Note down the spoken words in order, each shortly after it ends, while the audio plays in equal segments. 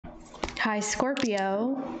Hi,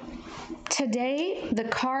 Scorpio. Today, the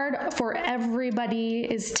card for everybody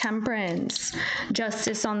is Temperance.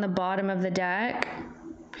 Justice on the bottom of the deck.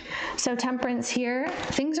 So Temperance here,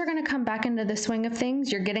 things are going to come back into the swing of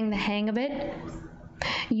things. You're getting the hang of it.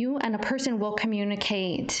 You and a person will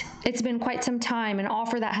communicate. It's been quite some time, an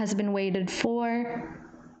offer that has been waited for.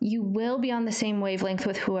 You will be on the same wavelength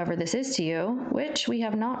with whoever this is to you, which we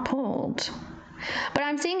have not pulled. But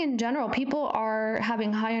I'm seeing in general, people are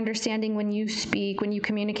having high understanding when you speak, when you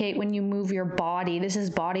communicate, when you move your body. This is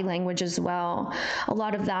body language as well. A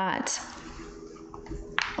lot of that.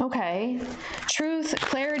 Okay. Truth,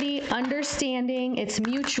 clarity, understanding. It's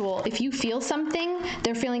mutual. If you feel something,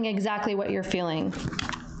 they're feeling exactly what you're feeling.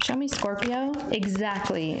 Show me, Scorpio.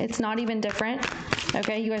 Exactly. It's not even different.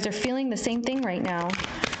 Okay. You guys are feeling the same thing right now.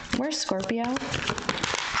 Where's Scorpio?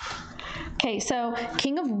 Okay, so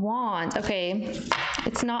King of Wands, okay,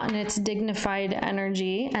 it's not in its dignified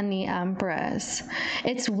energy, and the Empress.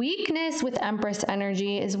 Its weakness with Empress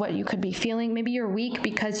energy is what you could be feeling. Maybe you're weak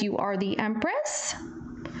because you are the Empress.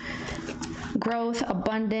 Growth,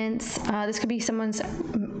 abundance. This could be someone's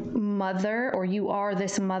mother, or you are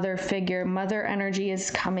this mother figure. Mother energy is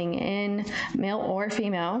coming in, male or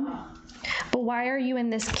female. But why are you in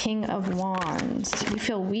this King of Wands? You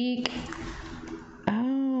feel weak.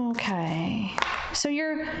 Okay, so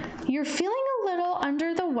you're feeling a little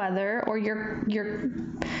under the weather, or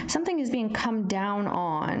something is being come down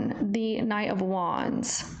on. The Knight of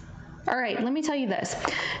Wands. All right, let me tell you this.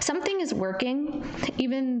 Something is working,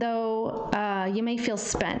 even though you may feel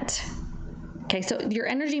spent. Okay, so your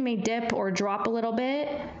energy may dip or drop a little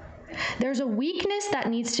bit. There's a weakness that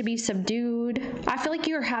needs to be subdued. I feel like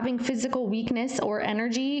you're having physical weakness or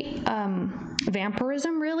energy,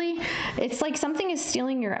 vampirism, really. It's like something is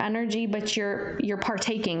stealing your energy, but you're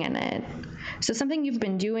partaking in it. So something you've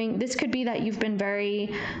been doing, this could be that you've been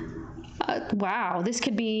very, wow, this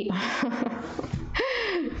could be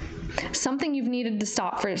something you've needed to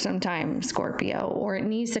stop for some time, Scorpio, or it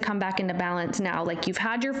needs to come back into balance now. Like, you've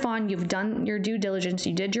had your fun, you've done your due diligence,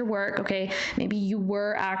 you did your work, okay? Maybe you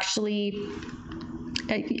were actually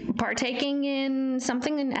partaking in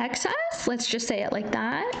something in excess, let's just say it like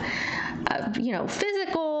that. You know,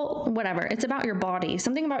 physical, whatever. It's about your body,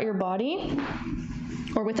 something about your body,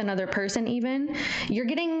 or with another person even. You're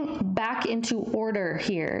getting back into order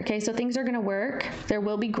here, okay? So things are going to work. There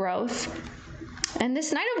will be growth. And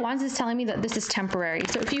this Knight of Wands is telling me that this is temporary.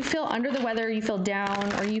 So if you feel under the weather, you feel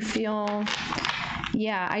down, or you feel,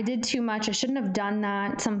 yeah, I did too much, I shouldn't have done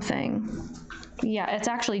that, something. Yeah, it's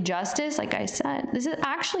actually justice, like I said. This is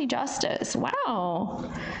actually justice.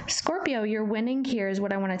 Wow. Scorpio, you're winning here is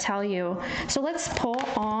what I want to tell you. So let's pull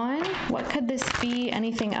on, what could this be,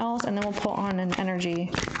 anything else, and then we'll pull on an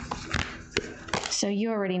energy. So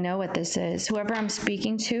you already know what this is. Whoever I'm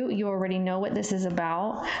speaking to, you already know what this is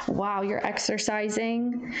about. Wow, you're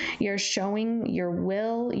exercising. You're showing your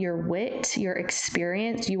will, your wit, your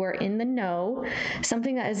experience. You are in the know.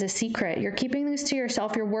 Something that is a secret. You're keeping this to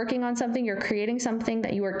yourself. You're working on something. You're creating something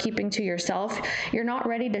that you are keeping to yourself. You're not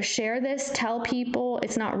ready to share this, tell people.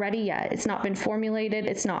 It's not ready yet. It's not been formulated.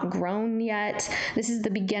 It's not grown yet. This is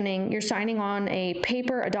the beginning. You're signing on a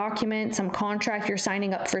paper, a document, some contract. You're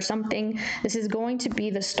signing up for something. This is going to be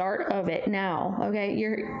the start of it now. Okay,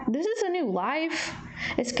 this is a new life.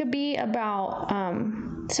 This could be about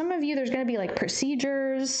some of you, there's going to be like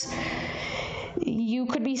procedures. You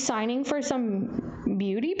could be signing for some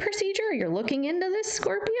beauty procedure. You're looking into this,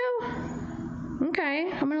 Scorpio.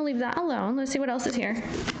 Okay, I'm going to leave that alone. Let's see what else is here.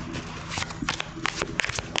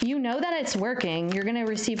 You know that it's working. You're going to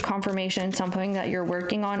receive confirmation something that you're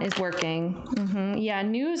working on is working. Yeah,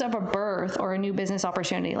 news of a birth or a new business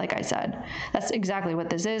opportunity, like I said. That's exactly what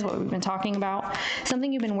this is, what we've been talking about.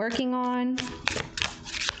 Something you've been working on.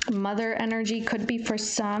 Mother energy could be for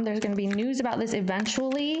some. There's going to be news about this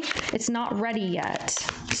eventually. It's not ready yet.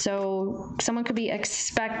 So someone could be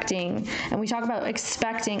expecting, and we talk about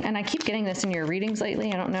expecting, and I keep getting this in your readings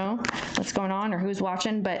lately. I don't know what's going on or who's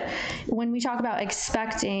watching, but when we talk about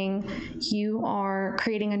expecting, you are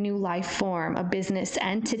creating a new life form, a business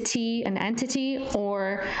entity, an entity,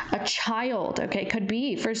 or a child. Okay, could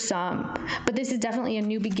be for some, but this is definitely a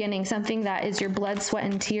new beginning, something that is your blood, sweat,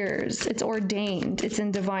 and tears. It's ordained. It's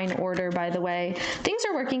in divine order, by the way. Things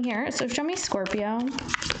are working here. So show me, Scorpio.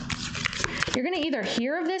 You're going to either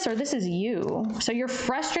hear of this or this is you. So you're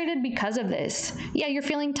frustrated because of this. Yeah, you're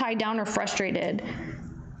feeling tied down or frustrated.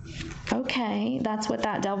 Okay, that's what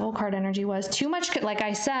that Devil card energy was. Too much, like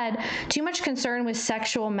I said, too much concern with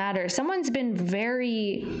sexual matters. Someone's been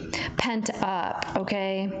very pent up,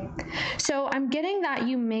 okay? So I'm getting that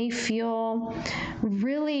you may feel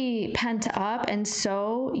really pent up, and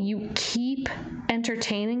so you keep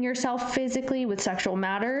entertaining yourself physically with sexual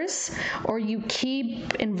matters, or you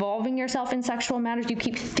keep involving yourself in sexual matters, you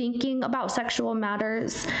keep thinking about sexual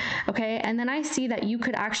matters, okay? And then I see that you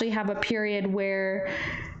could actually have a period where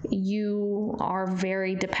you are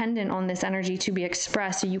very dependent on this energy to be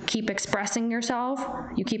expressed. So you keep expressing yourself,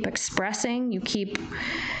 you keep expressing, do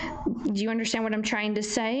you understand what I'm trying to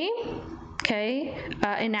say? Okay,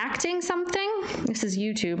 enacting something. This is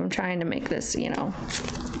YouTube. I'm trying to make this,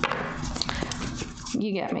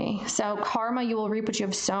 you get me. So karma, you will reap what you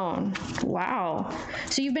have sown. Wow.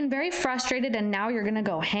 So you've been very frustrated and now you're going to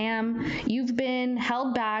go ham. You've been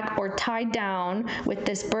held back or tied down with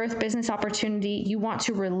this birth business opportunity you want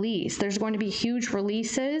to release. There's going to be huge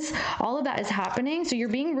releases. All of that is happening. So you're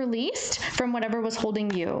being released from whatever was holding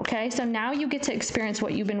you. Okay. So now you get to experience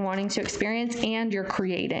what you've been wanting to experience and you're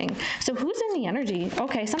creating. So who's in the energy?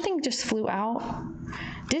 Okay. Something just flew out.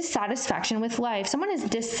 Dissatisfaction with life. Someone is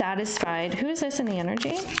dissatisfied. Who is this in the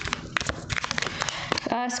energy?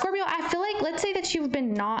 Scorpio, I feel like, let's say that you've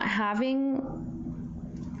been not having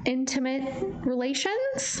intimate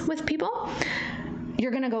relations with people.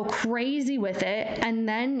 You're going to go crazy with it. And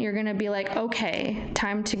then you're going to be like, okay,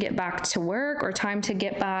 time to get back to work or time to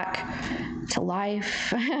get back to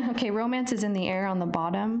life. Okay, romance is in the air on the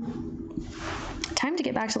bottom. Time to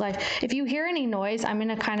get back to life. If you hear any noise, I'm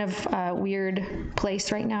in a kind of weird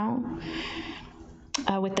place right now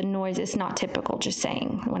with the noise. It's not typical, just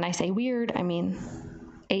saying. When I say weird, I mean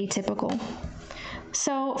atypical.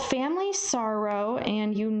 So family sorrow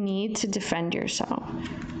and you need to defend yourself.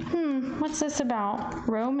 What's this about?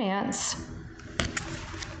 Romance.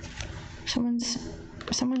 Someone's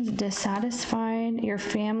dissatisfied. Your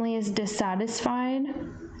family is dissatisfied.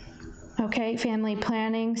 Okay, family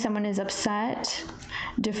planning, someone is upset.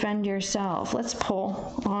 Defend yourself. Let's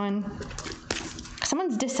pull on.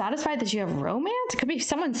 Someone's dissatisfied that you have romance? It could be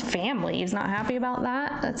someone's family is not happy about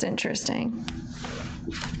that. That's interesting.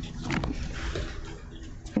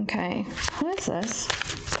 Okay, who is this?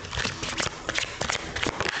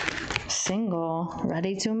 Single,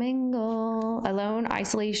 ready to mingle, alone,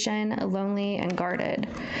 isolation, lonely, and guarded.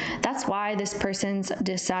 That's why this person's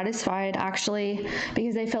dissatisfied, actually,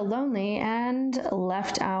 because they feel lonely and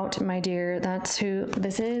left out, my dear. That's who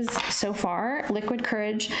this is so far. Liquid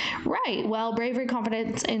courage. Right. Well, bravery,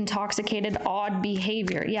 confidence, intoxicated, odd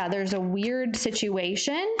behavior. Yeah, there's a weird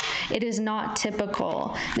situation. It is not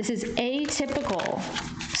typical. This is atypical.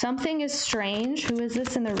 Something is strange. Who is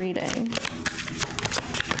this in the reading?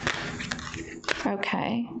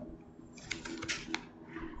 Okay.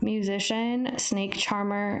 Musician, snake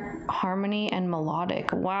charmer, harmony, and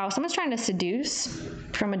melodic. Wow, someone's trying to seduce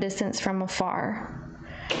from a distance, from afar.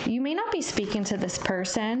 You may not be speaking to this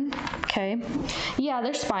person, okay? Yeah,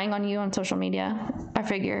 they're spying on you on social media. I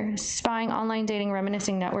figure. Spying, online dating,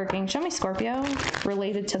 reminiscing, networking. Show me Scorpio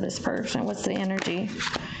related to this person. What's the energy?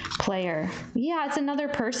 Player. Yeah, it's another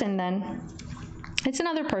person then. It's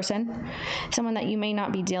another person, someone that you may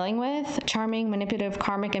not be dealing with. Charming, manipulative,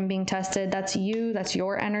 karmic, and being tested. That's you. That's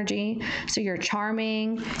your energy. So you're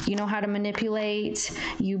charming. You know how to manipulate.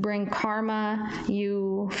 You bring karma.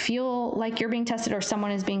 You feel like you're being tested or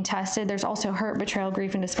someone is being tested. There's also hurt, betrayal,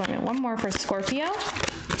 grief, and disappointment. One more for Scorpio.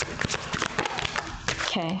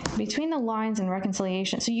 Okay, between the lines and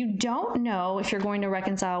reconciliation. So you don't know if you're going to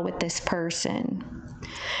reconcile with this person.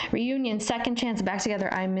 Reunion, second chance, back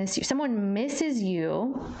together, I miss you. Someone misses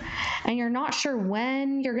you, and you're not sure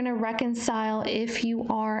when you're going to reconcile, if you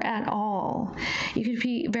are at all. You could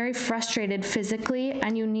be very frustrated physically,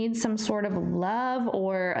 and you need some sort of love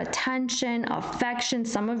or attention, affection.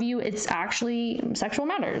 Some of you, it's actually sexual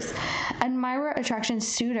matters. Admirer, attraction,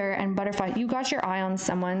 suitor, and butterfly. You got your eye on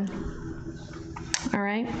someone. All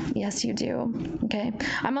right. Yes, you do. Okay.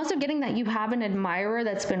 I'm also getting that you have an admirer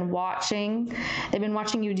that's been watching. They've been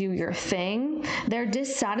watching you do your thing. They're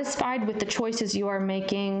dissatisfied with the choices you are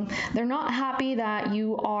making. They're not happy that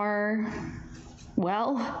you are,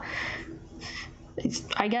 well,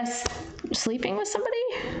 I guess, sleeping with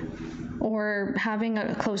somebody or having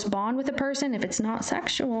a close bond with a person if it's not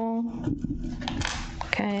sexual.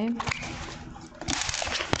 Okay.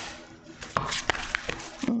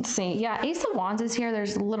 Let's see. Yeah, Ace of Wands is here.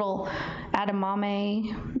 There's a little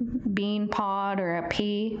edamame bean pod or a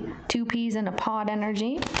pea, 2 peas in a pod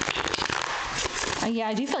energy. Yeah,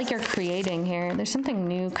 I do feel like you're creating here. There's something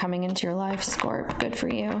new coming into your life, Scorp. Good for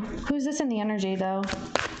you. Who's this in the energy, though?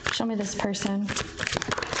 Show me this person.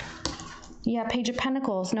 Yeah, Page of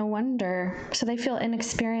Pentacles, no wonder. So they feel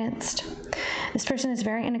inexperienced. This person is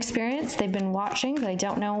very inexperienced. They've been watching. They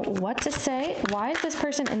don't know what to say. Why is this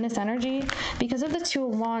person in this energy? Because of the Two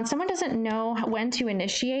of Wands. Someone doesn't know when to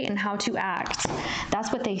initiate and how to act.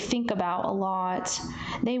 That's what they think about a lot.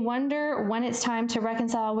 They wonder when it's time to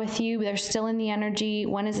reconcile with you. They're still in the energy.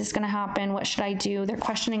 When is this going to happen? What should I do? They're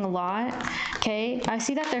questioning a lot. Okay, I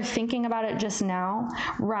see that they're thinking about it just now.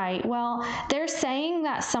 Right. Well, they're saying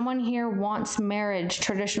that someone here wants marriage,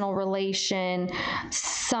 traditional relation,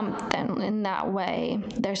 something in that way.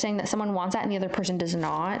 They're saying that someone wants that and the other person does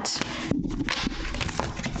not.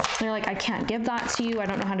 They're like, I can't give that to you. I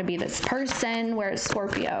don't know how to be this person. Whereas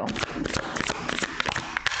Scorpio.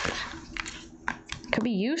 Could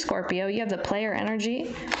be you, Scorpio. You have the player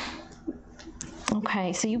energy.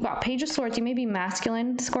 Okay, so you've got Page of Swords. You may be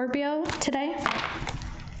masculine, Scorpio, today.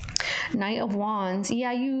 Knight of Wands.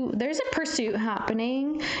 Yeah, there's a pursuit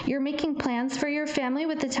happening. You're making plans for your family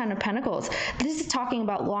with the Ten of Pentacles. This is talking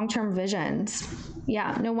about long-term visions.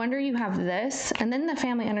 Yeah, no wonder you have this. And then the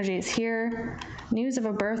family energy is here. News of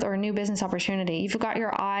a birth or a new business opportunity. You've got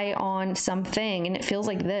your eye on something and it feels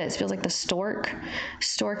like this. It feels like the stork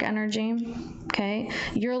energy. Okay.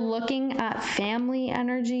 You're looking at family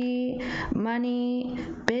energy, money,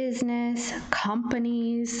 business,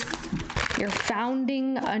 companies. You're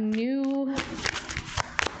founding a new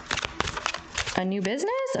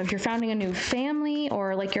business, or you're founding a new family,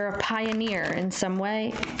 or like you're a pioneer in some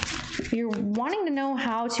way. You're wanting to know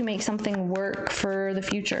how to make something work for the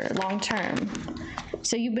future, long term.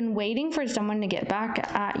 So you've been waiting for someone to get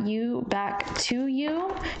back at you, back to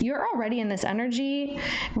you. You're already in this energy.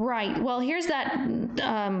 Right. Well, here's that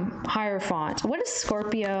Hierophant. What is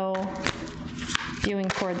Scorpio doing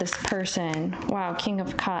for this person? Wow, King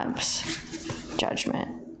of Cups. Judgment.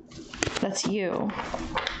 That's you.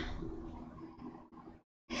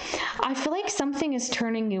 I feel like something is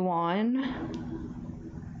turning you on.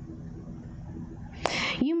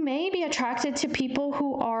 You may be attracted to people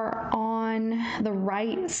who are on the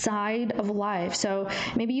right side of life. So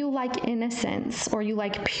maybe you like innocence, or you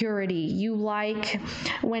like purity. You like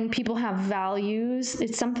when people have values.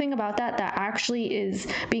 It's something about that actually is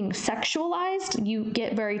being sexualized. You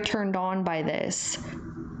get very turned on by this.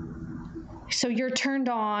 So you're turned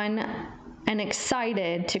on and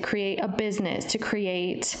excited to create a business, to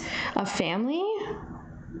create a family.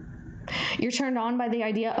 You're turned on by the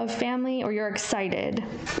idea of family, or you're excited.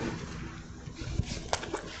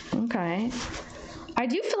 Okay. I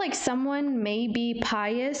do feel like someone may be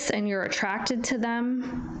pious and you're attracted to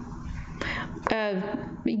them.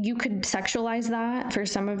 You could sexualize that for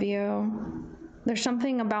some of you. There's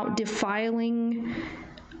something about defiling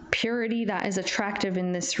purity that is attractive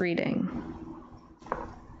in this reading.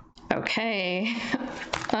 Okay.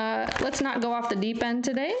 Let's not go off the deep end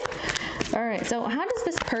today. All right, so how does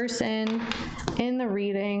this person in the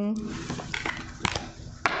reading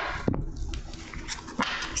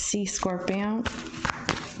see Scorpio?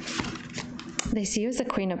 They see you as the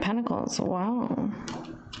Queen of Pentacles. Wow.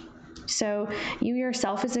 So you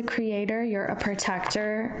yourself as a creator, you're a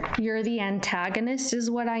protector, you're the antagonist is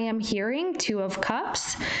what I am hearing. Two of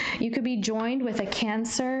Cups. You could be joined with a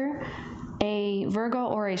Cancer, a Virgo,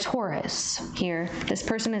 or a Taurus here. This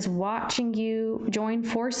person is watching you join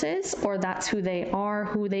forces, or that's who they are,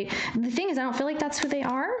 the thing is, I don't feel like that's who they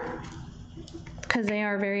are, because they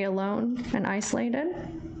are very alone and isolated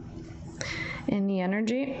in the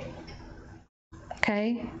energy.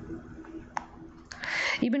 Okay.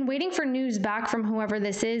 You've been waiting for news back from whoever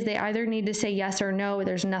this is. They either need to say yes or no.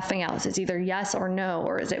 There's nothing else. It's either yes or no,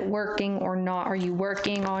 or is it working or not? Are you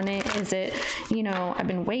working on it? Is it, I've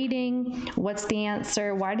been waiting. What's the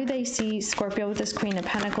answer? Why do they see Scorpio with this Queen of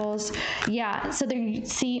Pentacles? Yeah, so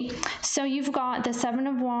so you've got the Seven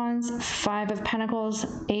of Wands, Five of Pentacles,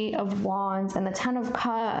 Eight of Wands, and the Ten of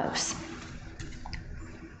Cups.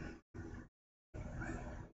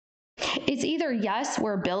 It's either yes,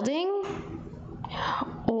 we're building,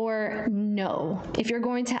 or no. If you're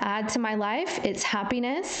going to add to my life, it's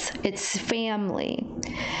happiness, it's family.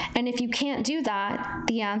 And if you can't do that,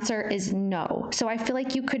 the answer is no. So I feel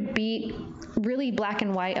like you could be really black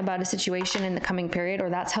and white about a situation in the coming period, or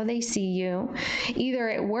that's how they see you. Either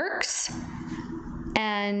it works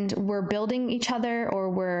and we're building each other, or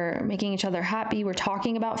we're making each other happy, we're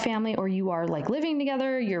talking about family, or you are like living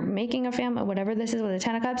together, you're making a family, whatever this is with the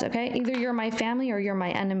Ten of Cups. Okay, either you're my family or you're my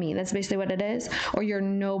enemy. That's basically what it is. Or you're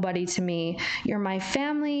nobody to me. You're my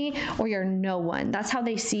family or you're no one. That's how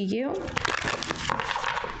they see you.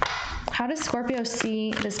 How does Scorpio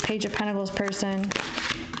see this Page of Pentacles person?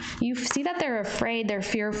 You see that they're afraid, they're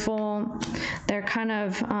fearful, They're kind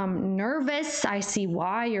of nervous. I see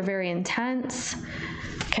why. You're very intense.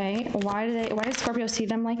 Okay, why does Scorpio see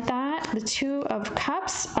them like that? The Two of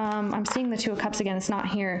Cups, I'm seeing the Two of Cups again, it's not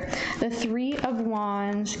here. The Three of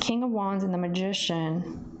Wands, King of Wands, and the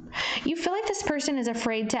Magician. You feel like this person is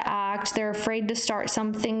afraid to act. They're afraid to start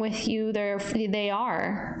something with you. They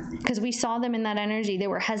are, because we saw them in that energy. They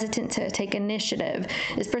were hesitant to take initiative.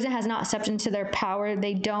 This person has not stepped into their power.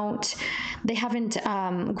 They haven't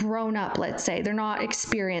grown up, let's say. They're not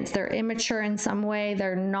experienced. They're immature in some way.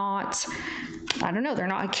 They're not, I don't know, they're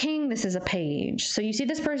not a king. This is a page. So you see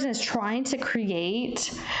this person is trying to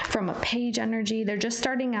create from a page energy. They're just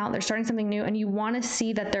starting out. They're starting something new, and you want to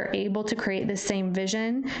see that they're able to create this same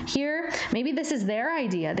vision here. Maybe this is their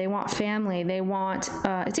idea. They want family. They want,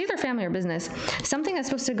 it's either family or business, something that's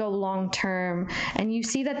supposed to go long term. And you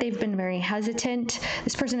see that they've been very hesitant.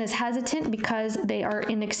 This person is hesitant because they are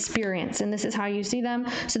inexperienced, and this is how you see them.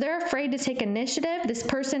 So they're afraid to take initiative. This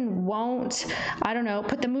person won't, I don't know,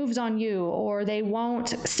 put the moves on you, or they won't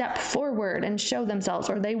step forward and show themselves,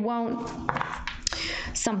 or they won't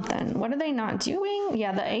something. What are they not doing?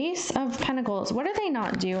 Yeah, the Ace of Pentacles. What are they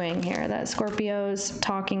not doing here that Scorpio's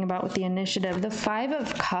talking about with the initiative? The Five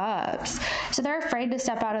of Cups. So they're afraid to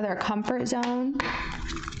step out of their comfort zone.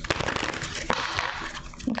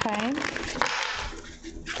 Okay.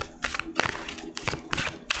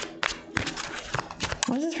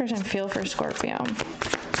 What does this person feel for Scorpio?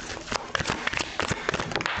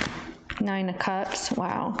 Nine of Cups.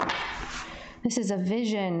 Wow. This is a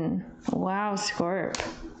vision. Wow, Scorp.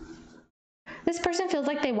 This person feels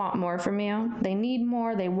like they want more from you. They need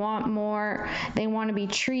more. They want more. They want to be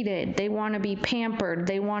treated. They want to be pampered.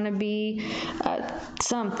 They want to be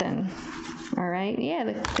something. All right.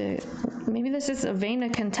 Yeah. Maybe this is a vein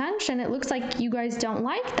of contention. It looks like you guys don't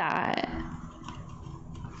like that.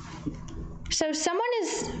 So someone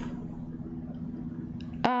is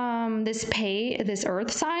this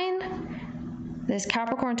earth sign, this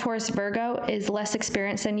Capricorn, Taurus, Virgo, is less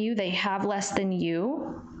experienced than you. They have less than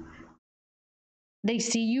you. They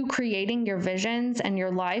see you creating your visions and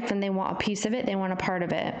your life, and they want a piece of it. They want a part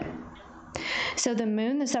of it. So the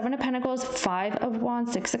Moon, the Seven of Pentacles, Five of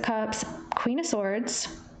Wands, Six of Cups, Queen of Swords.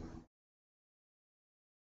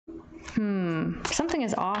 Something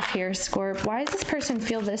is off here, Scorp. Why does this person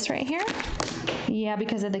feel this right here? Yeah,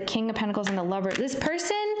 because of the King of Pentacles and the Lover. This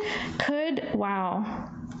person could, wow.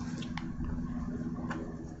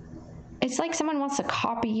 It's like someone wants to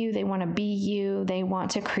copy you. They want to be you. They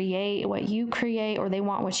want to create what you create, or they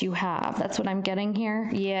want what you have. That's what I'm getting here.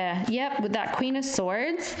 Yeah. Yep. With that Queen of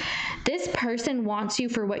Swords, this person wants you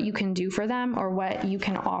for what you can do for them or what you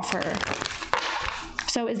can offer.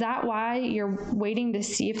 So is that why you're waiting to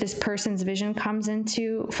see if this person's vision comes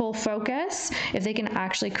into full focus, if they can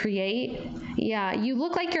actually create? Yeah, you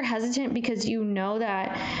look like you're hesitant because you know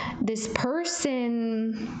that this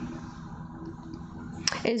person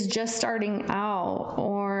is just starting out,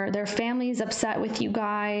 or their family is upset with you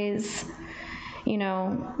guys. You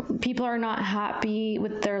know, people are not happy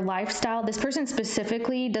with their lifestyle. This person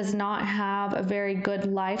specifically does not have a very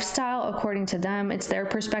good lifestyle according to them. It's their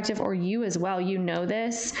perspective, or you as well. You know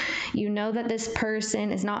this. You know that this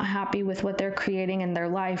person is not happy with what they're creating in their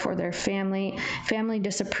life or their family. Family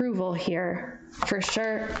disapproval here, for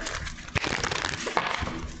sure.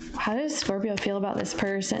 How does Scorpio feel about this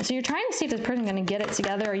person? So you're trying to see if this person's going to get it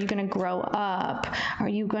together. Are you going to grow up? Are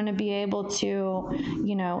you going to be able to,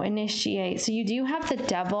 you know, initiate? So you do have the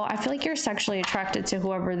Devil. I feel like you're sexually attracted to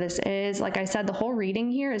whoever this is. Like I said, the whole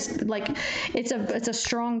reading here is like, it's a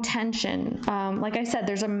strong tension. Like I said,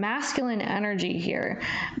 there's a masculine energy here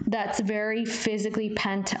that's very physically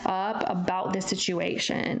pent up about this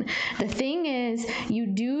situation. The thing is, you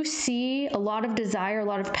do see a lot of desire, a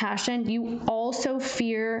lot of passion. You also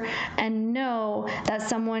fear and know that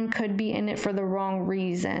someone could be in it for the wrong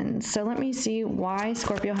reasons. So let me see why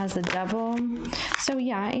Scorpio has the Devil. So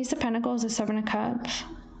yeah, Ace of Pentacles, the Seven of Cups.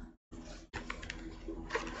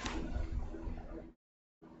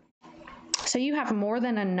 So you have more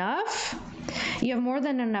than enough. You have more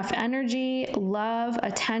than enough energy, love,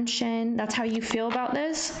 attention. That's how you feel about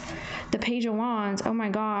this. The Page of Wands. Oh my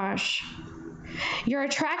gosh. You're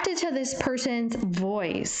attracted to this person's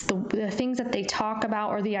voice, the things that they talk about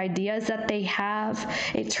or the ideas that they have.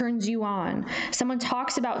 It turns you on. Someone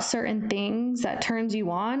talks about certain things that turns you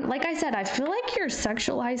on. Like I said, I feel like you're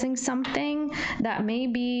sexualizing something that may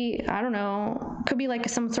be, I don't know, could be like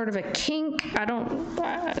some sort of a kink.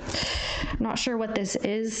 I'm not sure what this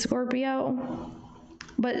is, Scorpio.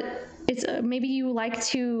 But it's maybe you like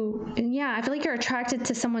to, yeah, I feel like you're attracted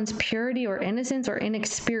to someone's purity or innocence or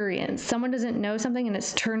inexperience. Someone doesn't know something and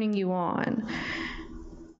it's turning you on.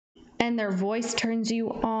 Again, their voice turns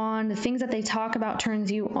you on. The things that they talk about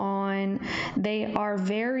turns you on. They are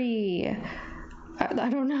very, I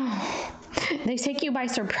don't know. They take you by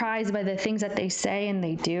surprise by the things that they say and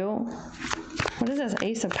they do. What is this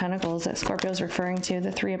Ace of Pentacles that Scorpio is referring to?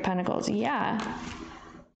 The Three of Pentacles. Yeah.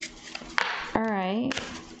 All right.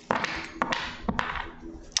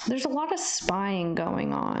 There's a lot of spying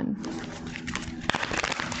going on.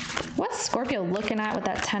 What's Scorpio looking at with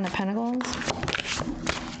that Ten of Pentacles?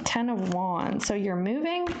 Ten of Wands. So you're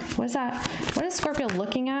moving? What is that? What is Scorpio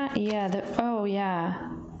looking at? Yeah. Oh, yeah.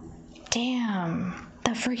 Damn.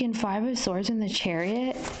 The freaking Five of Swords in the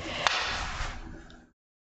Chariot.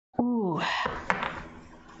 Ooh.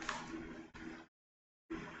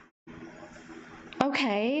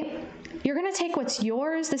 Okay. You're going to take what's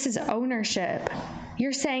yours. This is ownership.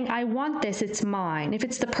 You're saying, I want this. It's mine. If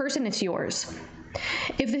it's the person, it's yours.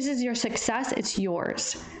 If this is your success, it's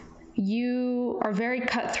yours. You are very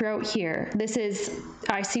cutthroat here. This is,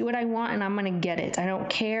 I see what I want and I'm going to get it. I don't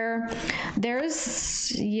care.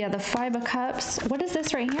 There's, yeah, the Five of Cups. What is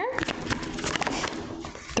this right here?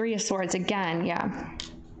 Three of Swords again. Yeah.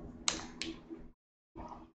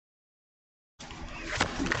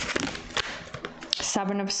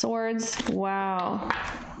 Seven of Swords. Wow.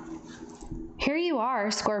 Here you are,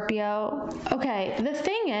 Scorpio. Okay, the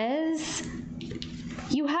thing is,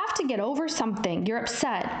 you have to get over something. You're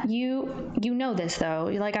upset. You know this though.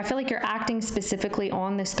 Like, I feel like you're acting specifically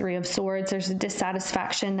on this Three of Swords. There's a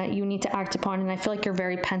dissatisfaction that you need to act upon, and I feel like you're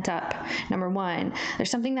very pent up. Number one, there's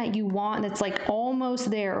something that you want that's like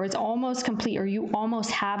almost there, or it's almost complete, or you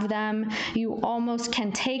almost have them. You almost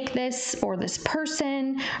can take this or this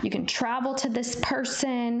person. You can travel to this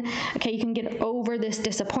person. Okay, you can get over this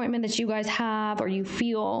disappointment that you guys have or you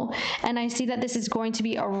feel. And I see that this is going to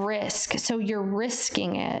be a risk. So you're risking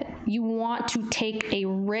it. You want to take a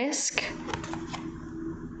risk.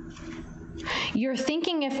 You're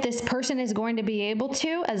thinking if this person is going to be able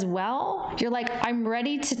to as well. You're like, I'm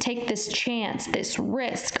ready to take this chance, this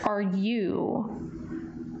risk. Are you?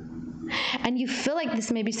 And you feel like this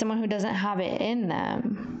may be someone who doesn't have it in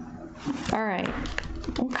them. All right.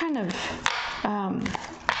 What kind of...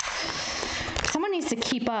 someone needs to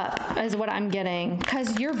keep up is what I'm getting,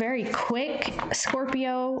 because you're very quick,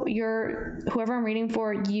 Scorpio. Whoever I'm reading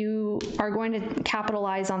for, you are going to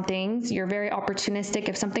capitalize on things. You're very opportunistic.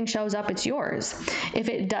 If something shows up, it's yours. If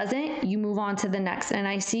it doesn't, you move on to the next. And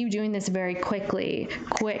I see you doing this very quickly.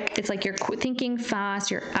 Quick. It's like you're thinking fast,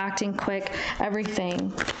 you're acting quick,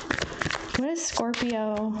 everything. What is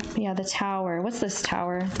Scorpio? Yeah, the Tower. What's this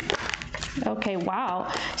Tower? Okay, wow.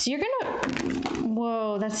 So you're gonna,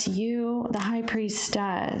 whoa, that's you, the High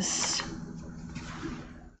Priestess.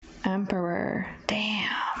 Emperor. Damn.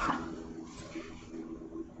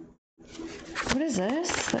 What is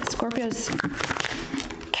this? That Scorpio's,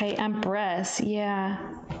 okay, Empress, yeah.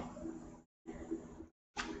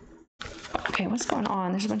 Okay, what's going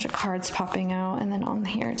on? There's a bunch of cards popping out, and then on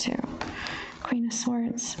here too. Queen of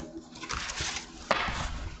Swords.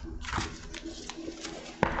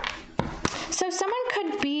 So someone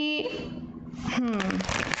could be,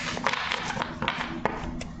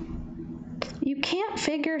 you can't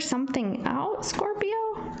figure something out, Scorpio?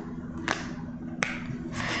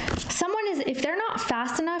 Someone is, if they're not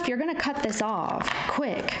fast enough, you're going to cut this off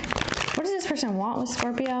quick. What does this person want with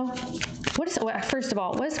Scorpio? First of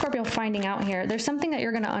all, what is Scorpio finding out here? There's something that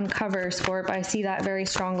you're going to uncover, Scorp. I see that very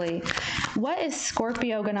strongly. What is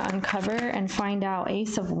Scorpio going to uncover and find out?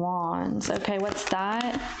 Ace of Wands. Okay, what's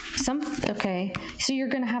that? Okay, so you're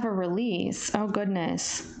going to have a release. Oh,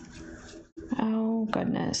 goodness. Oh,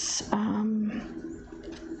 goodness.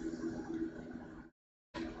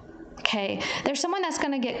 Okay, there's someone that's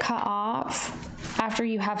going to get cut off after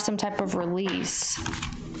you have some type of release.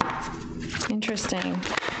 Interesting.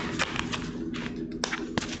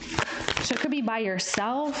 So it could be by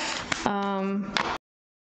yourself,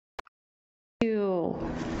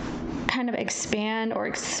 to kind of expand or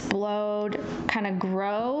explode, kind of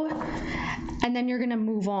grow, and then you're going to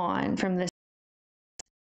move on from this.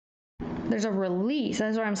 There's a release.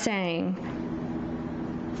 That's what I'm saying.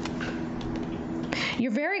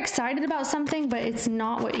 You're very excited about something, but it's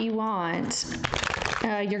not what you want.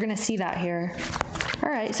 You're going to see that here. All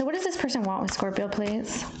right, so what does this person want with Scorpio,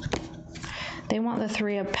 please? They want the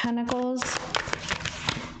Three of Pentacles.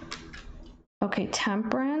 Okay,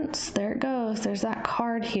 Temperance. There it goes. There's that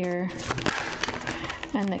card here.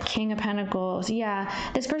 And the King of Pentacles. Yeah,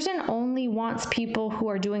 this person only wants people who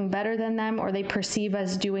are doing better than them, or they perceive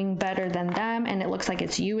as doing better than them. And it looks like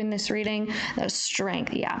it's you in this reading. The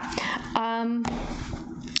Strength, yeah.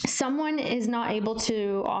 someone is not able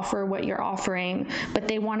to offer what you're offering, but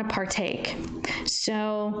they want to partake.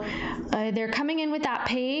 So they're coming in with that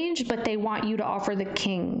page, but they want you to offer the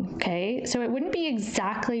king, okay? So it wouldn't be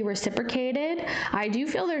exactly reciprocated. I do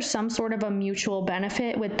feel there's some sort of a mutual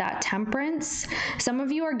benefit with that temperance. Some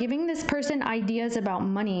of you are giving this person ideas about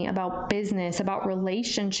money, about business, about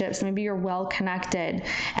relationships. Maybe you're well connected,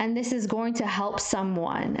 and this is going to help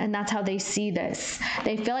someone, and that's how they see this.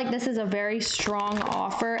 They feel like this is a very strong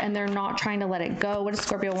offer, and they're not trying to let it go. What does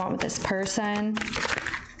Scorpio want with this person?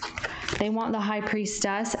 They want the High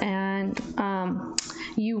Priestess, and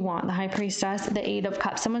you want the High Priestess, the Eight of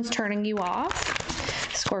Cups. Someone's turning you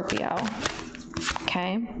off, Scorpio.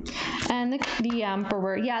 Okay. And the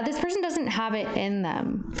Emperor. Yeah, this person doesn't have it in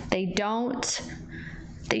them. They don't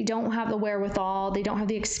have the wherewithal. They don't have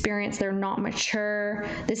the experience. They're not mature.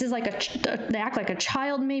 This is like they act like a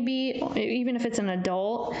child, maybe, even if it's an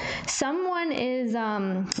adult. Someone is,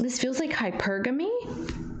 this feels like hypergamy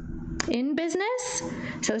in business.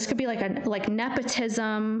 So this could be like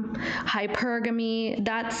nepotism, hypergamy.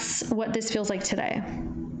 That's what this feels like today.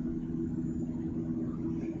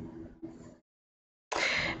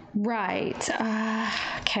 Right.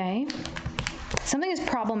 Okay. Something is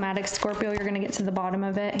problematic, Scorpio. You're going to get to the bottom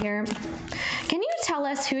of it here. Can you tell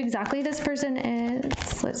us who exactly this person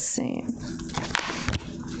is? Let's see.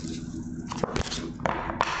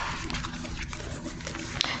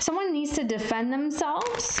 Someone needs to defend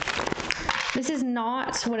themselves. This is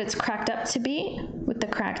not what it's cracked up to be with the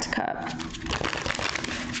cracked cup.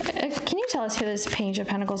 Can you tell us who this Page of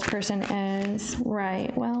Pentacles person is?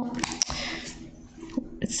 Right. Well,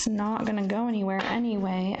 it's not going to go anywhere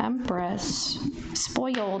anyway. Empress.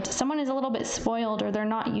 Spoiled. Someone is a little bit spoiled, or they're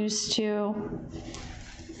not used to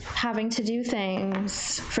having to do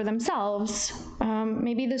things for themselves.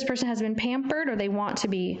 Maybe this person has been pampered, or they want to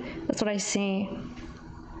be. That's what I see.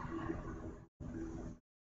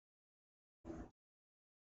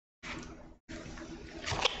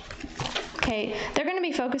 Okay, they're going to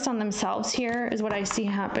be focused on themselves here, is what I see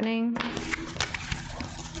happening.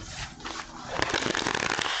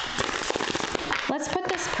 Let's put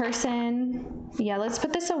this person, yeah, let's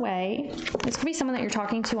put this away. This could be someone that you're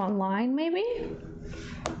talking to online, maybe?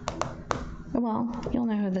 Well, you'll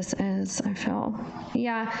know who this is, I feel.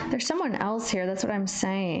 Yeah, there's someone else here. That's what I'm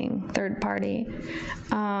saying. Third party.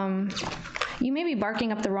 You may be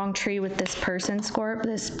barking up the wrong tree with this person, Scorp,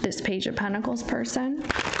 this Page of Pentacles person.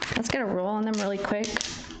 Let's get a roll on them really quick.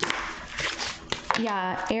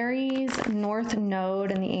 Yeah, Aries, North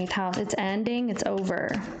Node in the 8th house. It's ending. It's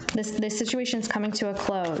over. This situation is coming to a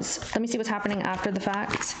close. Let me see what's happening after the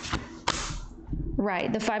fact.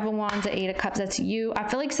 Right, the 5 of Wands, the 8 of Cups, that's you. I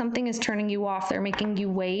feel like something is turning you off. They're making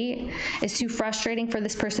you wait. It's too frustrating for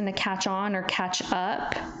this person to catch on or catch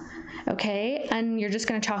up. Okay, and you're just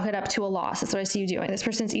going to chalk it up to a loss. That's what I see you doing. This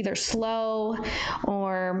person's either slow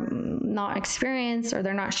or not experienced, or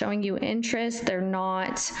they're not showing you interest. They're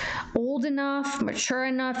not old enough, mature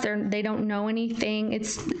enough. They don't know anything.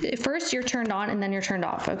 It's at first you're turned on and then you're turned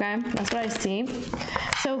off. Okay, that's what I see.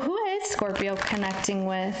 So who is Scorpio connecting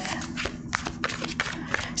with?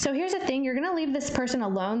 So here's the thing, you're going to leave this person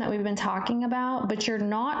alone that we've been talking about, but you're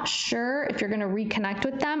not sure if you're going to reconnect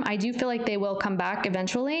with them. I do feel like they will come back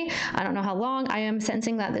eventually. I don't know how long. I am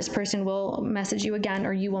sensing that this person will message you again,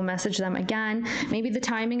 or you will message them again. Maybe the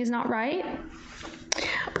timing is not right,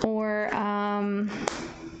 or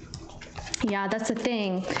yeah, that's the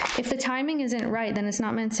thing. If the timing isn't right, then it's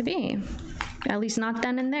not meant to be. At least not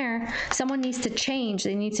then and there. Someone needs to change.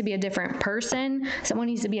 They need to be a different person. Someone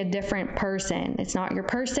needs to be a different person. It's not your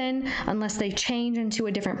person unless they change into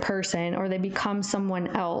a different person or they become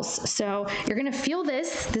someone else. So you're going to feel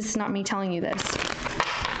this. This is not me telling you this.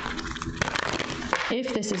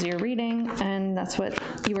 If this is your reading and that's what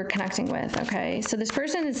you were connecting with, okay? So this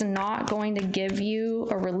person is not going to give you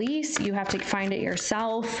a release. You have to find it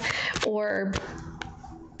yourself, or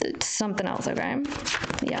something else, okay?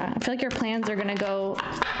 Yeah, I feel like your plans are gonna go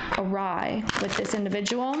awry with this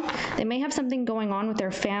individual. They may have something going on with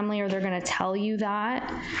their family, or they're gonna tell you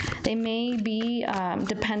that. They may be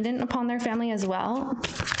dependent upon their family as well.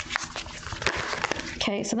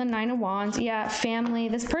 Okay, so the 9 of Wands, yeah, family.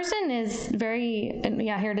 This person is very,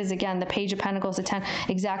 yeah, here it is again, the Page of Pentacles, the 10,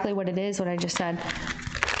 exactly what it is, what I just said.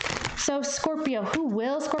 So Scorpio, who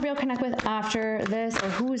will Scorpio connect with after this, or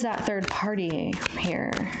who is that third party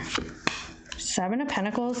here? 7 of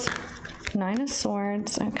Pentacles, 9 of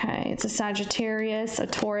Swords. Okay, it's a Sagittarius, a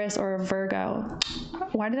Taurus, or a Virgo.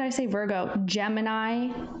 Why did I say Virgo? Gemini.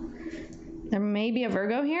 There may be a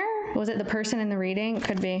Virgo here. Was it the person in the reading? It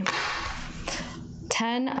could be.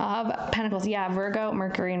 10 of Pentacles. Yeah, Virgo,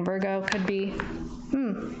 Mercury and Virgo could be.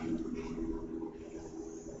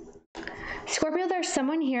 Scorpio, there's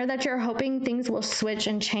someone here that you're hoping things will switch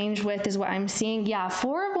and change with, is what I'm seeing. Yeah,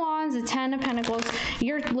 Four of Wands, the Ten of Pentacles.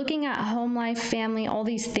 You're looking at home life, family, all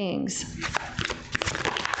these things.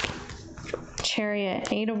 Chariot,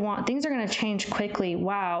 Eight of Wands. Things are going to change quickly.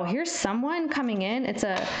 Wow. Here's someone coming in. It's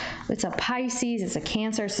a Pisces, it's a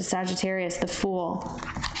Cancer, it's a Sagittarius, the Fool.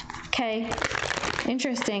 Okay.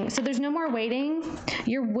 Interesting. So there's no more waiting.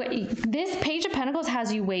 This Page of Pentacles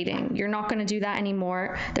has you waiting. You're not going to do that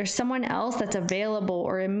anymore. There's someone else that's available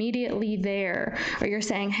or immediately there. Or you're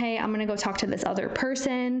saying, hey, I'm going to go talk to this other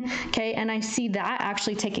person. Okay. And I see that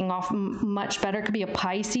actually taking off much better. It could be a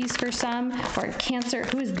Pisces for some, or a Cancer.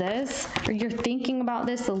 Who is this? Or you're thinking about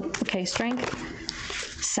this. Okay.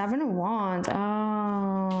 Strength. Seven of Wands.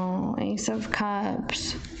 Oh, Ace of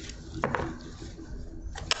Cups.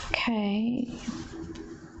 Okay.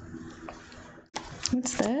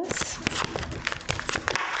 What's this?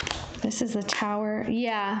 This is the Tower.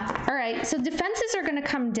 Yeah. All right. So defenses are going to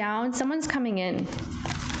come down. Someone's coming in.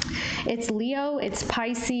 It's Leo, it's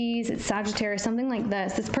Pisces, it's Sagittarius, something like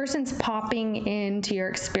this. This person's popping into your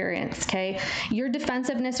experience, okay? Your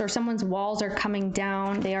defensiveness or someone's walls are coming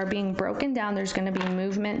down. They are being broken down. There's going to be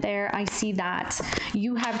movement there. I see that.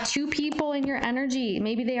 You have two people in your energy.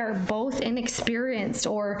 Maybe they are both inexperienced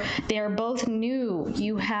or they are both new.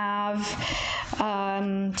 You have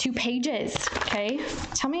two pages, okay?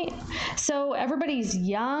 Tell me. So everybody's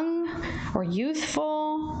young or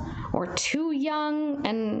youthful or too young,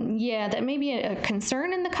 and yeah, that may be a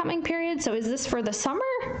concern in the coming period. So is this for the summer,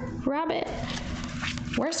 Rabbit?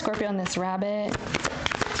 Where's Scorpio on this Rabbit?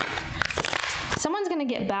 Someone's going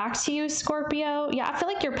to get back to you, Scorpio. Yeah, I feel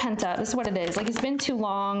like you're pent up. This is what it is. Like, it's been too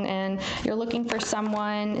long and you're looking for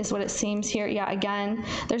someone is what it seems here. Yeah, again,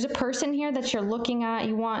 there's a person here that you're looking at.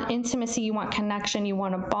 You want intimacy, you want connection, you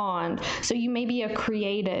want a bond. So you may be a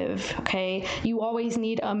creative, okay? You always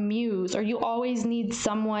need a muse, or you always need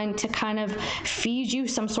someone to kind of feed you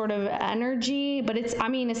some sort of energy. But it's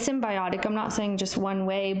symbiotic. I'm not saying just one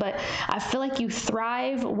way, but I feel like you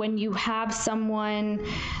thrive when you have someone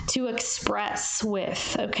to express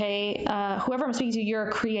with, okay? Whoever I'm speaking to, you're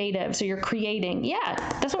a creative, so you're creating. Yeah,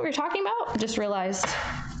 that's what we're talking about. I just realized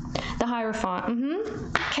the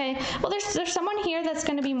Hierophant. Okay, well, there's someone here that's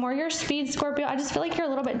going to be more your speed, Scorpio. I just feel like you're a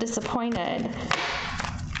little bit disappointed.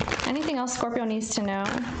 Anything else Scorpio needs to know?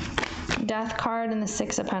 Death card and the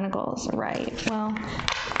Six of Pentacles. Right, well,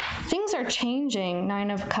 things are changing. Nine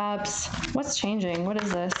of Cups. What's changing? What is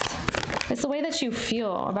this? It's the way that you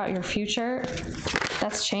feel about your future.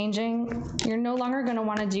 That's changing. You're no longer going to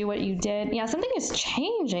want to do what you did. Yeah, something is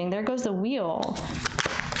changing. There goes the wheel.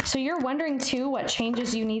 So you're wondering too what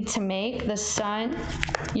changes you need to make. The Sun.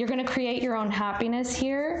 You're going to create your own happiness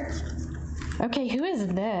here. Okay, who is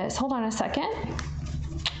this? Hold on a second.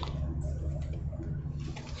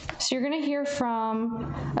 So you're going to hear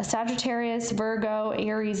from a Sagittarius, Virgo,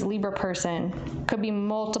 Aries, Libra person. Could be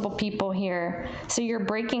multiple people here. So you're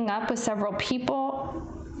breaking up with several people.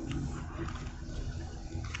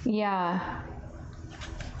 Yeah.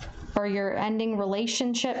 Or you're ending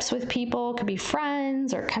relationships with people. Could be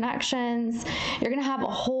friends or connections. You're going to have a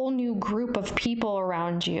whole new group of people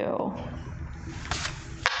around you.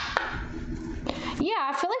 Yeah,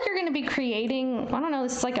 I feel like you're going to be creating, I don't know,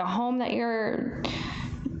 this is like a home that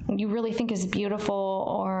you really think is beautiful,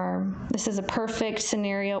 or this is a perfect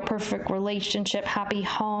scenario, perfect relationship, happy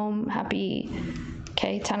home, happy,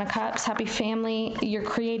 okay, Ten of Cups, happy family. You're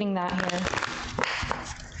creating that here.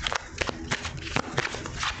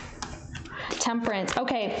 Temperance.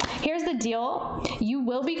 Okay, here's the deal. You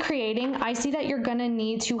will be creating. I see that you're gonna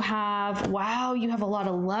need to have, wow, you have a lot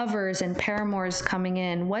of lovers and paramours coming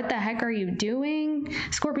in. What the heck are you doing,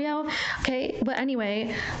 Scorpio? Okay, but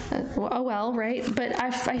anyway, oh well, right? But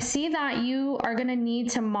I see that you are gonna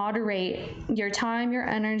need to moderate your time, your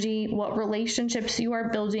energy, what relationships you are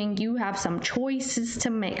building. You have some choices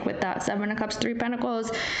to make with that. Seven of Cups, Three of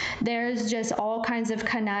Pentacles. There's just all kinds of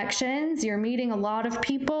connections. You're meeting a lot of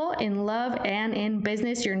people in love and in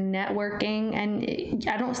business. You're networking, and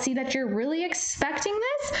I don't see that you're really expecting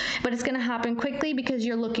this, but it's going to happen quickly because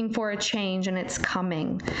you're looking for a change and it's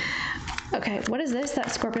coming. Okay, what is this?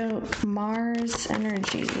 That Scorpio Mars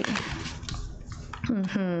energy.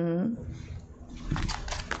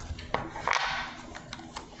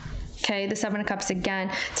 Okay, the Seven of Cups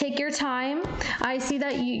again. Take your time. I see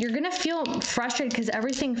that you're going to feel frustrated because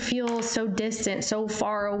everything feels so distant, so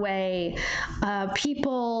far away.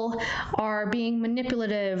 People are being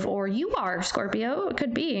manipulative, or you are, Scorpio. It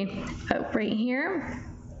could be. Right here.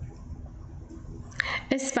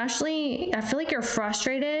 Especially, I feel like you're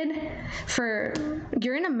frustrated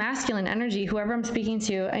you're in a masculine energy, whoever I'm speaking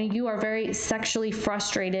to, and you are very sexually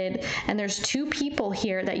frustrated, and there's two people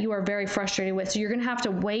here that you are very frustrated with. So you're going to have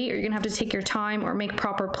to wait, or you're going to have to take your time or make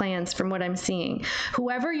proper plans from what I'm seeing.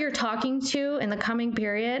 Whoever you're talking to in the coming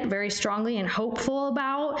period, very strongly and hopeful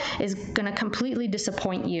about, is going to completely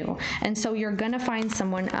disappoint you. And so you're going to find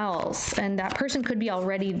someone else, and that person could be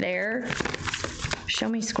already there. Show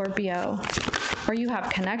me, Scorpio. Or you have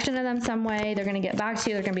connection to them some way. They're going to get back to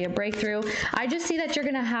you. There's going to be a breakthrough. I just see that you're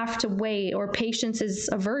going to have to wait, or patience is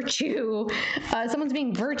a virtue. Someone's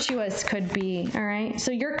being virtuous, could be. All right.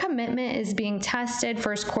 So your commitment is being tested.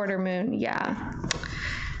 First quarter moon. Yeah.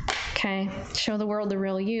 Okay. Show the world the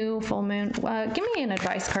real you. Full moon. Give me an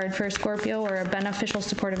advice card for Scorpio, or a beneficial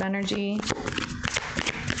supportive energy.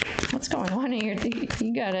 What's going on here?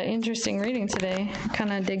 You got an interesting reading today.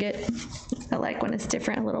 Kind of dig it. I like when it's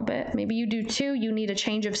different a little bit. Maybe you do too. You need a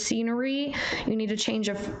change of scenery. You need a change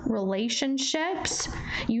of relationships.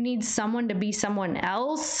 You need someone to be someone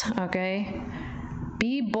else. Okay.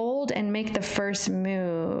 Be bold and make the first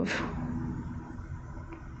move.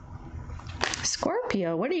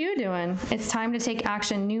 Scorpio, what are you doing? It's time to take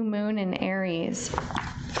action. New moon in Aries.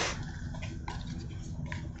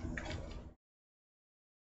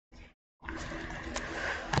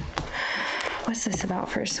 What's this about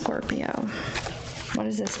for Scorpio? What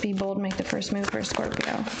is this? Be bold, make the first move for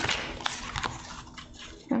Scorpio.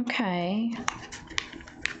 Okay.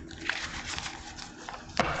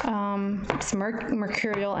 It's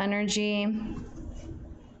mercurial energy.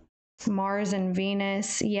 Mars and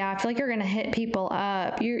Venus. Yeah, I feel like you're gonna hit people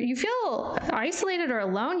up. You feel isolated or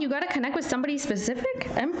alone. You gotta connect with somebody specific.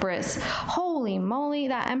 Empress. Holy moly,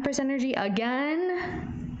 that Empress energy again.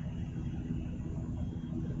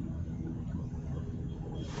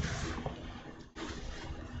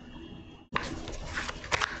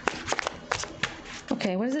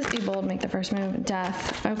 Okay, what does this? Be bold, make the first move.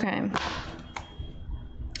 Death. Okay.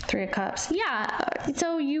 Three of Cups. Yeah,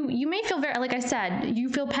 so you may feel very, like I said, you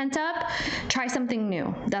feel pent up. Try something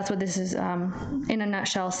new. That's what this is in a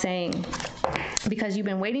nutshell saying. Because you've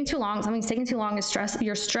been waiting too long, something's taking too long,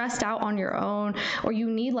 you're stressed out on your own, or you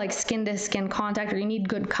need like skin to skin contact, or you need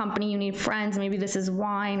good company, you need friends. Maybe this is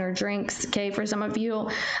wine or drinks, okay, for some of you.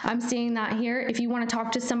 I'm seeing that here. If you want to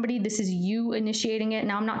talk to somebody, this is you initiating it.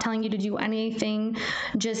 Now, I'm not telling you to do anything.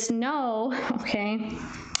 Just know, okay,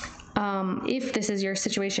 if this is your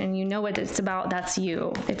situation, you know what it's about, that's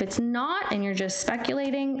you. If it's not, and you're just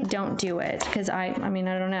speculating, don't do it. Because I mean,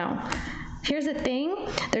 I don't know. Here's the thing.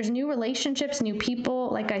 There's new relationships, new people.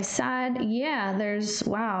 Like I said, yeah, there's,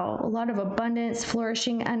 wow, a lot of abundance,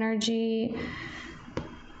 flourishing energy,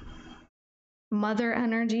 mother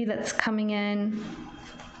energy that's coming in.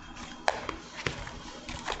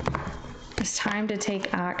 It's time to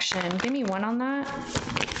take action. Give me one on that.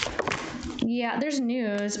 Yeah, there's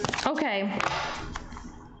news. Okay.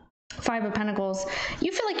 Five of Pentacles.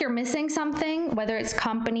 You feel like you're missing something, whether it's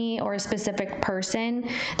company or a specific person.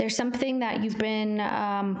 There's something that you've been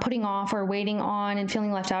putting off or waiting on and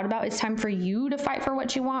feeling left out about. It's time for you to fight for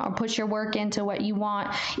what you want, or put your work into what you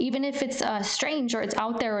want. Even if it's strange, or it's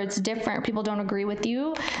out there, or it's different, people don't agree with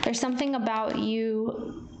you. There's something about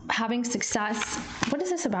you having success. What is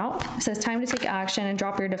this about? It says time to take action and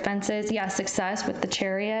drop your defenses. Yeah, success with the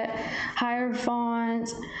Chariot, Hierophant,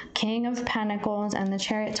 King of Pentacles, and the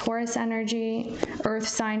Chariot. Taurus energy, Earth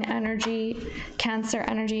sign energy, Cancer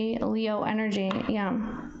energy, Leo energy. Yeah.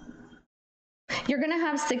 You're going to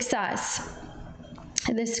have success.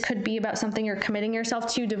 This could be about something you're committing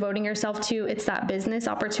yourself to, devoting yourself to. It's that business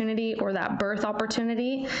opportunity or that birth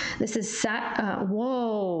opportunity. This is set.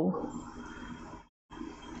 Whoa.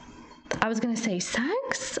 I was going to say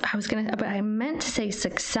sex. But I meant to say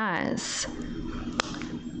success.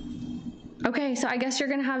 Okay, so I guess you're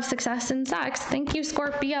going to have success in sex. Thank you,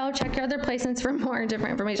 Scorpio. Check your other placements for more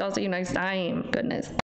different information. I'll see you next time. Goodness.